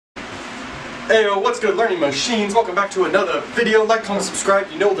Heyo, what's good, learning machines? Welcome back to another video. Like, comment,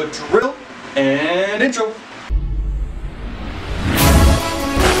 subscribe, you know the drill. And intro.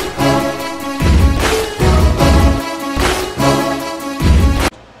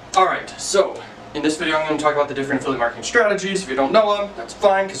 Alright, so in this video I'm going to talk about the different affiliate marketing strategies. If you don't know them, that's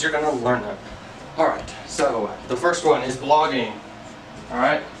fine because you're going to learn them. Alright, so the first one is blogging.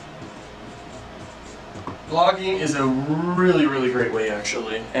 Alright. Blogging is a really great way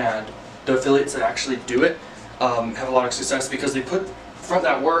actually, and the affiliates that actually do it have a lot of success because they put front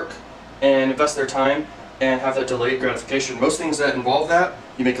that work and invest their time and have that delayed gratification. Most things that involve that,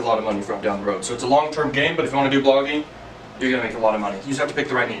 you make a lot of money from down the road. So it's a long-term game, but if you want to do blogging, you're going to make a lot of money. You just have to pick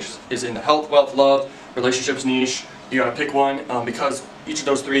the right niche. Is in the health, wealth, love, relationships niche. You got to pick one because each of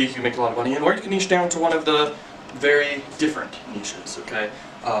those three you can make a lot of money in, or you can niche down to one of the very different niches, okay?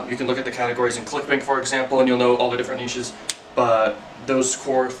 You can look at the categories in ClickBank, for example, and you'll know all the different niches, but those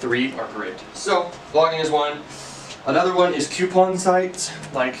core three are great. So, blogging is one. Another one is coupon sites.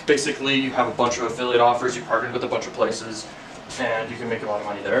 Like, basically, you have a bunch of affiliate offers, you partnered with a bunch of places, and you can make a lot of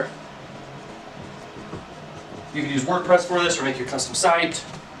money there. You can use WordPress for this, or make your custom site.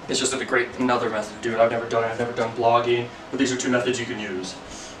 It's just another method to do it. I've never done blogging, but these are two methods you can use.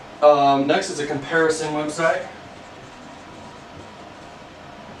 Next is a comparison website.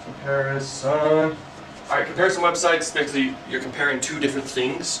 Alright, comparison websites, basically you're comparing two different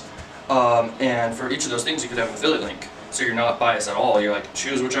things, and for each of those things you could have an affiliate link. So you're not biased at all. You're like,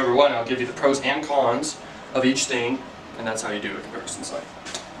 choose whichever one, I'll give you the pros and cons of each thing, and that's how you do a comparison site.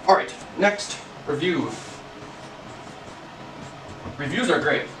 Alright, next, review. Reviews are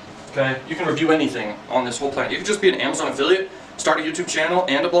great, okay? You can review anything on this whole planet. You can just be an Amazon affiliate, start a YouTube channel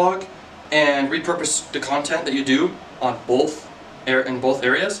and a blog, and repurpose the content that you do on in both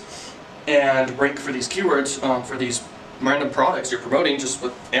areas, and rank for these keywords for these random products you're promoting just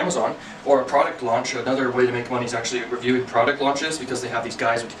with Amazon, or a product launch. Another way to make money is actually reviewing product launches, because they have these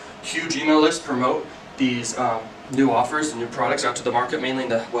guys with huge email lists promote these new offers and new products out to the market, mainly in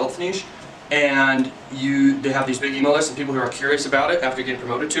the wealth niche. And they have these big email lists, and people who are curious about it after getting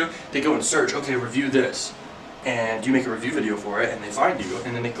promoted to, they go and search, okay, review this, and you make a review video for it, and they find you,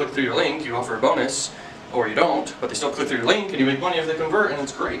 and then they click through your link, you offer a bonus, or you don't, but they still click through your link, and you make money if they convert, and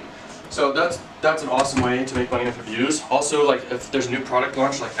it's great. So that's an awesome way to make money with reviews. Also, like if there's a new product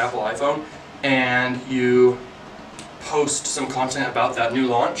launch, like Apple iPhone, and you post some content about that new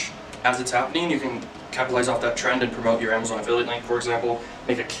launch as it's happening, you can capitalize off that trend and promote your Amazon affiliate link, for example.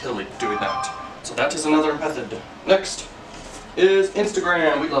 Make a killing doing that. So that is another method. Next is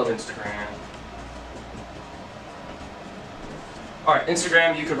Instagram. We love Instagram. Alright,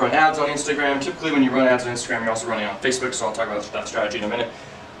 Instagram, you could run ads on Instagram. Typically when you run ads on Instagram, you're also running on Facebook, so I'll talk about that strategy in a minute.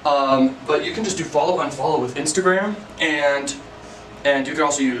 But you can just do follow-unfollow with Instagram, and you can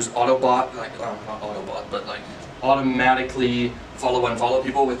also use Autobot, like, not Autobot, but like automatically follow-unfollow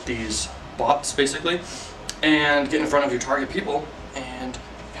people with these bots, basically, and get in front of your target people, and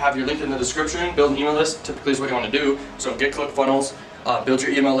have your link in the description. Build an email list, typically is what you want to do. So get ClickFunnels, build your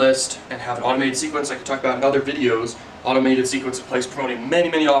email list, and have an automated sequence like I talked about in other videos. Automated sequence in place promoting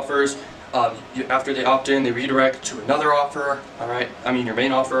many offers. After they opt in, they redirect to another offer, alright? I mean your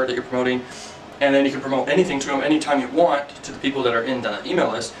main offer that you're promoting, and then you can promote anything to them anytime you want to the people that are in the email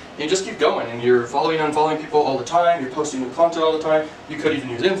list. And you just keep going, and you're following and unfollowing people all the time, you're posting new content all the time. You could even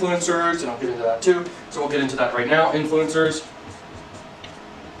use influencers, and I'll get into that too. So we'll get into that right now, influencers.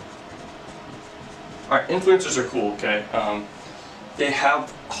 Alright, influencers are cool, okay? They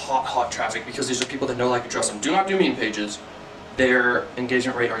have hot traffic because these are people that know, like, and trust them. Do not do meme pages. Their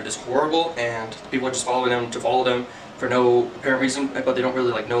engagement rate is horrible, and people are just following them to follow them for no apparent reason, but they don't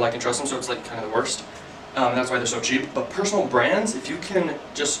really know, like, and trust them, so it's like kind of the worst. That's why they're so cheap. But personal brands, if you can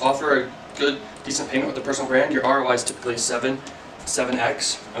just offer a good, decent payment with a personal brand, your ROI is typically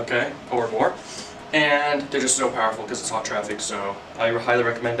 7x, okay, or more. And they're just so powerful because it's hot traffic, so I highly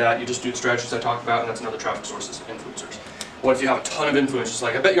recommend that. You just do the strategies I talked about, and that's another traffic source is influencers. What if you have a ton of influencers?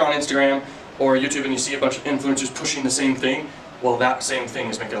 Like, I bet you're on Instagram or YouTube and you see a bunch of influencers pushing the same thing. Well, that same thing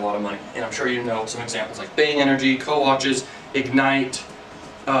is making a lot of money. And I'm sure you know some examples like Bang Energy, Co-Watches, Ignite,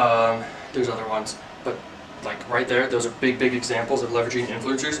 there's other ones. But like right there, those are big examples of leveraging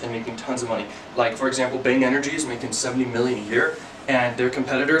influencers and making tons of money. Like, for example, Bang Energy is making $70 million a year, and their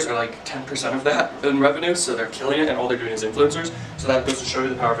competitors are like 10% of that in revenue, so they're killing it, and all they're doing is influencers. So that goes to show you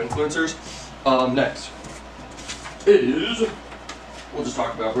the power of influencers. Next is, we'll just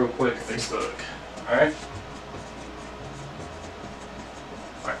talk about real quick, Facebook. Alright?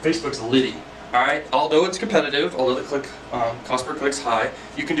 Alright, Facebook's litty. Alright, although it's competitive, although the cost per click's high,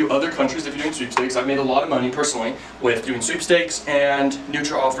 you can do other countries if you're doing sweepstakes. I've made a lot of money personally with doing sweepstakes and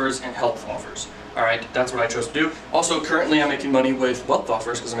neutral offers and health offers. Alright, that's what I chose to do. Also, currently I'm making money with wealth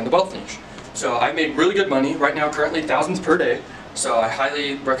offers because I'm in the wealth niche. So I made really good money right now, currently thousands per day. So I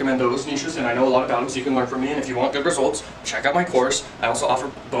highly recommend those niches, and I know a lot about them, so you can learn from me. And if you want good results, check out my course. I also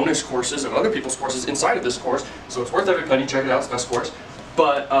offer bonus courses of other people's courses inside of this course, so it's worth every penny. Check it out, it's the best course.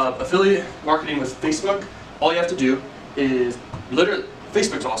 But affiliate marketing with Facebook, all you have to do is literally,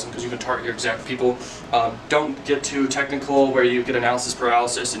 Facebook's awesome because you can target your exact people. Don't get too technical where you get analysis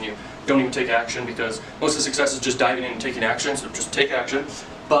paralysis and you don't even take action, because most of the success is just diving in and taking action, so just take action.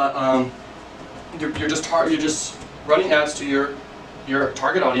 But you're just running ads to your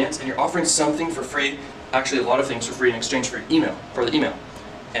target audience, and you're offering something for free, actually a lot of things for free in exchange for your email, for the email.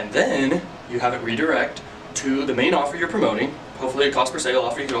 And then you have it redirect to the main offer you're promoting, hopefully a cost per sale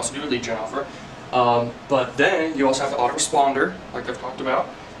offer. You could also do a lead gen offer. But then you also have the autoresponder, like I've talked about,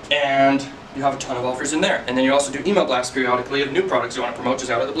 and you have a ton of offers in there. And then you also do email blasts periodically of new products you want to promote just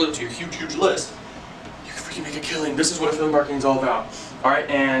out of the blue to your huge list. You can freaking make a killing. This is what affiliate marketing is all about. Alright,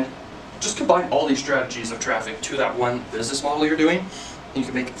 and just combine all these strategies of traffic to that one business model you're doing, and you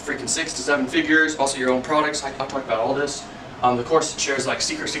can make freaking 6 to 7 figures. Also your own products, I'll talk about all this. The course shares like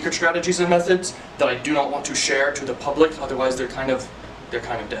secret strategies and methods that I do not want to share to the public, otherwise they're kind of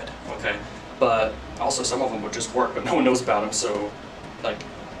dead, okay? But also some of them would just work, but no one knows about them, so like,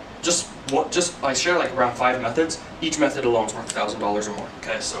 I share like around 5 methods. Each method alone is worth $1,000 or more,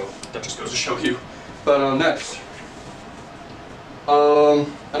 okay? So that just goes to show you. But next.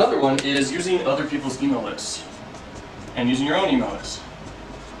 Another one is using other people's email lists and using your own email list.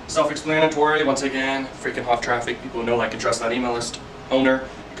 Self-explanatory, once again, freaking hot traffic. People know, like, and trust that email list owner.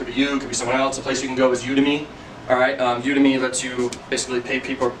 It could be you, it could be someone else. A place you can go is Udemy. Alright, Udemy lets you basically pay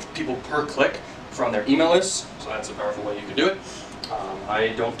people per click from their email lists, so that's a powerful way you can do it.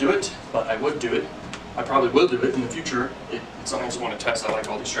 I don't do it, but I would do it. I probably will do it in the future. It's something I just want to test. I like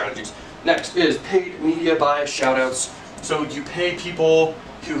all these strategies. Next is paid media by shoutouts. So you pay people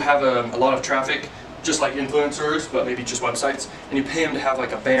who have a lot of traffic, just like influencers, but maybe just websites, and you pay them to have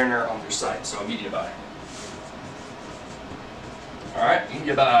like a banner on their site, so media buy. Alright,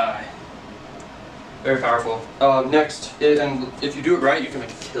 media buy. Very powerful. Next, and if you do it right, you can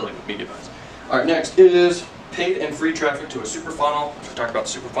make a killing with media buys. Alright, next is paid and free traffic to a super funnel. I talked about the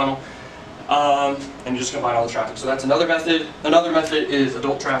super funnel. And you just combine all the traffic. So that's another method. Another method is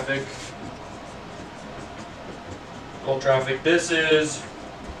adult traffic. Adult traffic.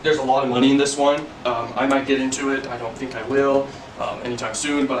 There's a lot of money in this one. I might get into it. I don't think I will anytime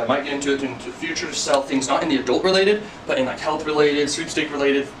soon, but I might get into it into the future to sell things not in the adult related, but in like health related, sweepstake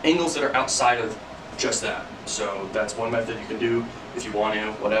related, angles that are outside of just that. So that's one method you can do if you want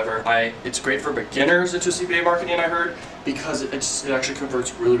to, whatever. It's great for beginners into CPA marketing, I heard, because it actually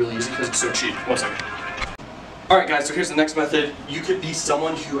converts really easy because it's so cheap. One second. Alright guys, so here's the next method. You could be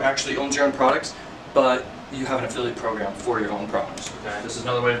someone who actually owns your own products, but you have an affiliate program for your own products. Okay, this is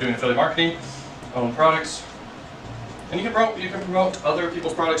another way of doing affiliate marketing. Own products, and you can promote other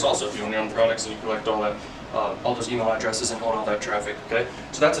people's products also if you own your own products and you collect all that, all those email addresses and own all that traffic. Okay,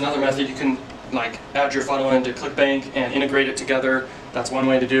 so that's another method. You can like add your funnel into ClickBank and integrate it together. That's one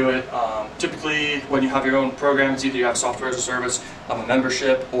way to do it. Typically, when you have your own program, it's either you have software as a service, a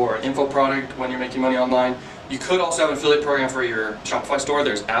membership, or an info product when you're making money online. You could also have an affiliate program for your Shopify store.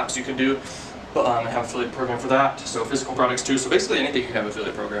 There's apps you can do. I have an affiliate program for that, so physical products too. So basically anything you can have an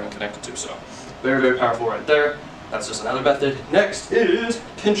affiliate program and connected to. So very powerful right there. That's just another method. Next is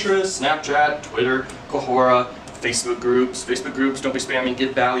Pinterest, Snapchat, Twitter, Quora, Facebook groups. Facebook groups, don't be spamming,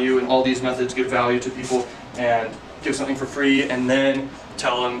 give value, and all these methods give value to people and give something for free, and then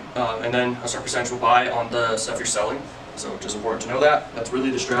tell them, and then a certain percentage will buy on the stuff you're selling. So it's just important to know that. That's really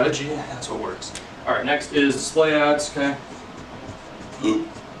the strategy. That's what works. All right, next is display ads. Okay.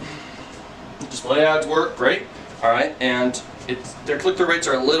 Display ads work great, all right, and their click-through rates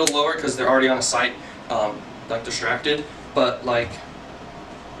are a little lower because they're already on a site like distracted, but like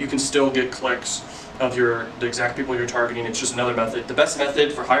you can still get clicks of the exact people you're targeting. It's just another method. The best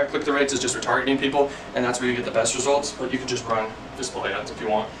method for higher click-through rates is just retargeting people, and that's where you get the best results. But you can just run display ads if you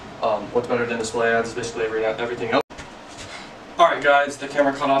want. What's better than display ads is basically everything else. Alright guys, the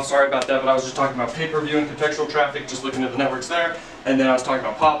camera cut off, sorry about that, but I was just talking about pay-per-view and contextual traffic, just looking at the networks there, and then I was talking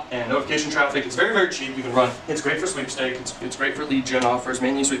about pop and notification traffic. It's very cheap, you can run. It's great for sweepstake, it's great for lead gen offers,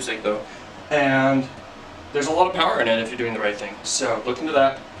 mainly sweepstake though, and there's a lot of power in it if you're doing the right thing. So look into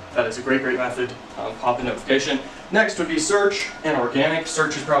that. That is a great method, pop and notification. Next would be search and organic.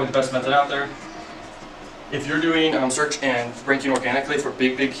 Search is probably the best method out there. If you're doing search and ranking organically for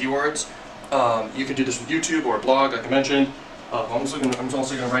big keywords, You can do this with YouTube or a blog, like I mentioned. I'm also going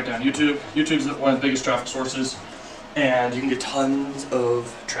to write down YouTube. YouTube's one of the biggest traffic sources, and you can get tons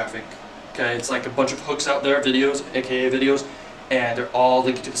of traffic. Okay, it's like a bunch of hooks out there, videos, aka videos, and they're all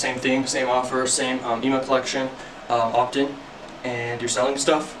linked to the same thing, same offer, same email collection, opt-in, and you're selling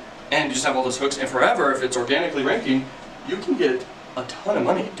stuff, and you just have all those hooks. And forever, if it's organically ranking, you can get a ton of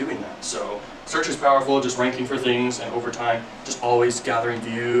money doing that. So search is powerful, just ranking for things, and over time, just always gathering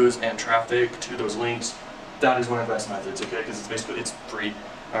views and traffic to those links. That is one of the best methods, okay, because it's basically, it's free.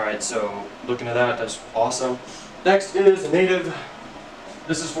 Alright, so looking at that, that's awesome. Next is native.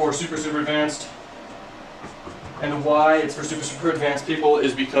 This is for super advanced. And why it's for super advanced people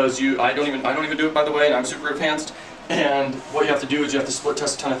is because I don't even do it, by the way, and I'm super advanced. And what you have to do is you have to split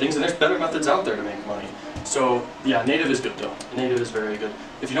test a ton of things, and there's better methods out there to make money. So yeah, native is good though. Native is very good.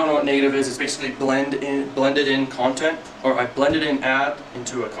 If you don't know what native is, it's basically blended in content, or I blended in ad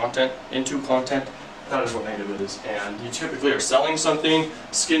into content. That is what native is. And you typically are selling something: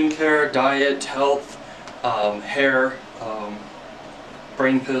 skincare, diet, health, hair,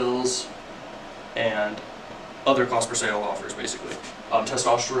 brain pills, and other cost per sale offers, basically.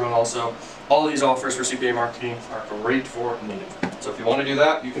 Testosterone also. All of these offers for CPA marketing are great for native. So if you want to do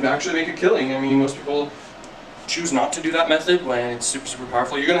that, you can actually make a killing. I mean, most people choose not to do that method when it's super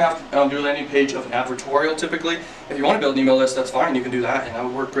powerful. You're going to have to do a landing page of an advertorial typically. If you want to build an email list, that's fine. You can do that, and that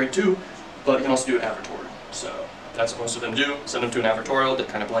would work great too. But you can also do an advertorial. So that's what most of them do. Send them to an advertorial that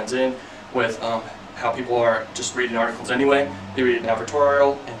kind of blends in with how people are just reading articles anyway. They read an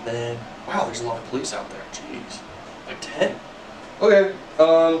advertorial, and then, wow, there's a lot of police out there. Jeez, like 10. Okay.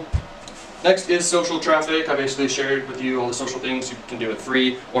 Next is social traffic. I basically shared with you all the social things. You can do it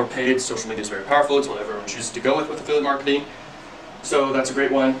free or paid. Social media is very powerful. It's what everyone chooses to go with affiliate marketing. So that's a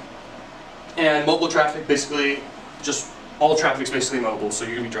great one. And mobile traffic, basically, just all traffic is basically mobile. So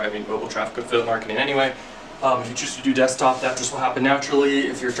you're going to be driving mobile traffic with affiliate marketing anyway. If you choose to do desktop, that just will happen naturally.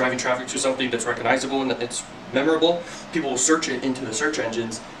 If you're driving traffic to something that's recognizable and it's memorable, people will search it into the search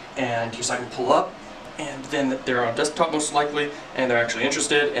engines, and your site will pull up. And then they're on desktop most likely, and they're actually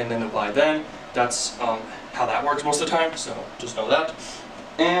interested, and then they'll buy then. That's how that works most of the time, so just know that.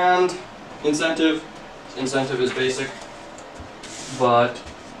 And incentive. Incentive is basic, but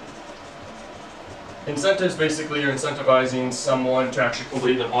incentives basically you're incentivizing someone to actually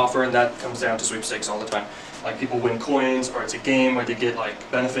complete an offer, and that comes down to sweepstakes all the time. Like people win coins, or it's a game where they get like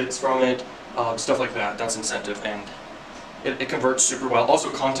benefits from it, stuff like that. That's incentive, and it converts super well. Also,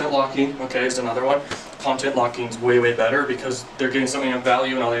 content locking, okay, is another one. Content locking is way better because they're getting something of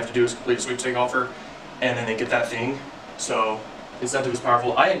value, and all they have to do is complete a sweepstake offer, and then they get that thing. So incentive is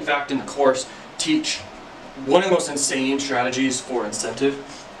powerful. I, in fact, in the course teach one of the most insane strategies for incentive.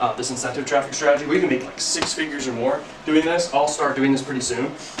 This incentive traffic strategy. We can make like 6 figures or more doing this. I'll start doing this pretty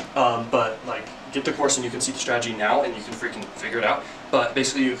soon, but like get the course and you can see the strategy now, and you can freaking figure it out. But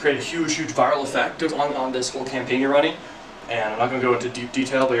basically, you create a huge viral effect on this whole campaign you're running. And I'm not going to go into deep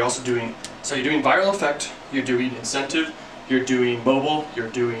detail, but you're also doing, so you're doing viral effect, you're doing incentive, you're doing mobile, you're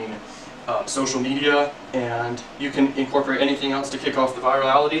doing social media, and you can incorporate anything else to kick off the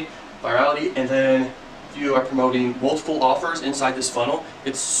virality, and then you are promoting multiple offers inside this funnel.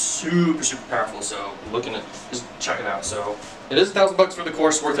 It's super powerful, so looking at, just check it out. So it is $1,000 for the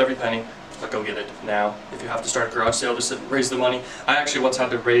course, worth every penny, but go get it now. If you have to start a garage sale just to raise the money. I actually once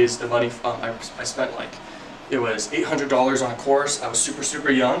had to raise the money, I spent like, it was $800 on a course. I was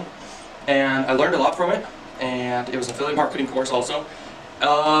super young, and I learned a lot from it, and it was an affiliate marketing course also.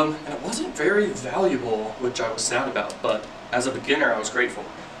 And it wasn't very valuable, which I was sad about, but as a beginner I was grateful.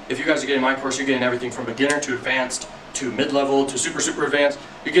 If you guys are getting my course, you're getting everything from beginner to advanced to mid-level to super advanced.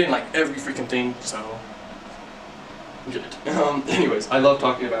 You're getting like every freaking thing, so get it. Anyways, I love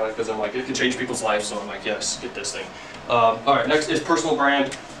talking about it because I'm like, it can change people's lives, so I'm like, yes, get this thing. Alright, next is personal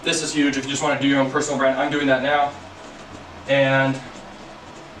brand. This is huge if you just want to do your own personal brand. I'm doing that now. And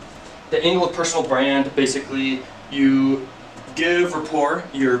the angle of personal brand, basically, you give rapport.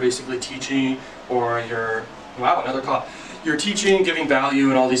 You're basically teaching, or you're, wow, another call. You're teaching, giving value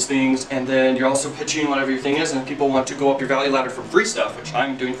and all these things, and then you're also pitching whatever your thing is, and people want to go up your value ladder for free stuff, which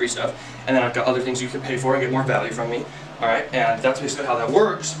I'm doing free stuff, and then I've got other things you can pay for and get more value from me. Alright, and that's basically how that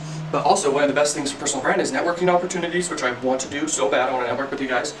works. But also, one of the best things for personal brand is networking opportunities, which I want to do so bad. I want to network with you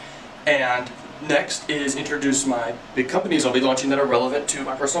guys. And next is introduce my big companies I'll be launching that are relevant to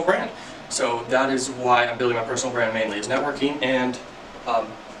my personal brand. So that is why I'm building my personal brand mainly, is networking and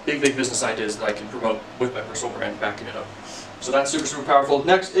big business ideas that I can promote with my personal brand backing it up. So that's super powerful.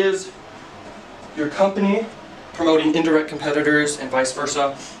 Next is your company promoting indirect competitors and vice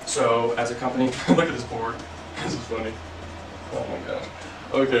versa. So as a company, look at this board. This is funny. Oh my gosh.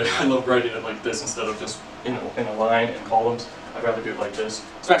 Okay, I love writing it like this instead of just in a line and columns. I'd rather do it like this.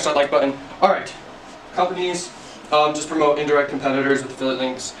 Smash that like button. Alright, companies just promote indirect competitors with affiliate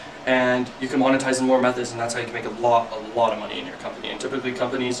links, and you can monetize in more methods, and that's how you can make a lot of money in your company. And typically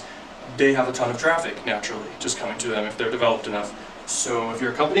companies, they have a ton of traffic naturally just coming to them if they're developed enough. So if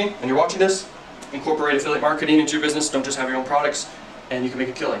you're a company and you're watching this, incorporate affiliate marketing into your business. Don't just have your own products, and you can make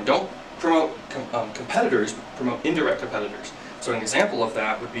a killing. Don't promote competitors, promote indirect competitors. So an example of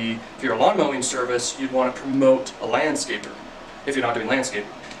that would be, if you're a lawn mowing service, you'd want to promote a landscaper if you're not doing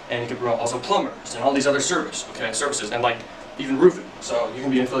landscaping. And you can promote also plumbers and all these other services, and like even roofing. So you can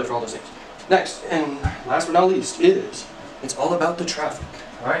be an affiliate for all those things. Next, and last but not least, it's all about the traffic,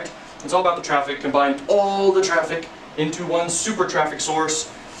 alright? It's all about the traffic. Combine all the traffic into one super traffic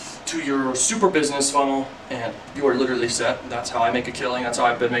source to your super business funnel, and you are literally set. That's how I make a killing. That's how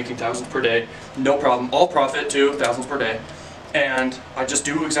I've been making thousands per day. No problem. All profit too, thousands per day. And I just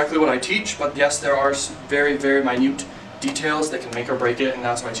do exactly what I teach, but yes, there are very, very minute details that can make or break it, and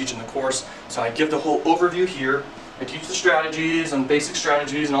that's what I teach in the course. So I give the whole overview here. I teach the strategies and basic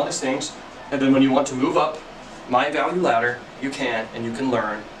strategies and all these things, and then when you want to move up my value ladder, you can, and you can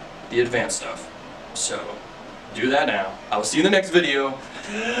learn the advanced stuff. So do that now. I will see you in the next video.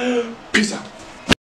 Peace out.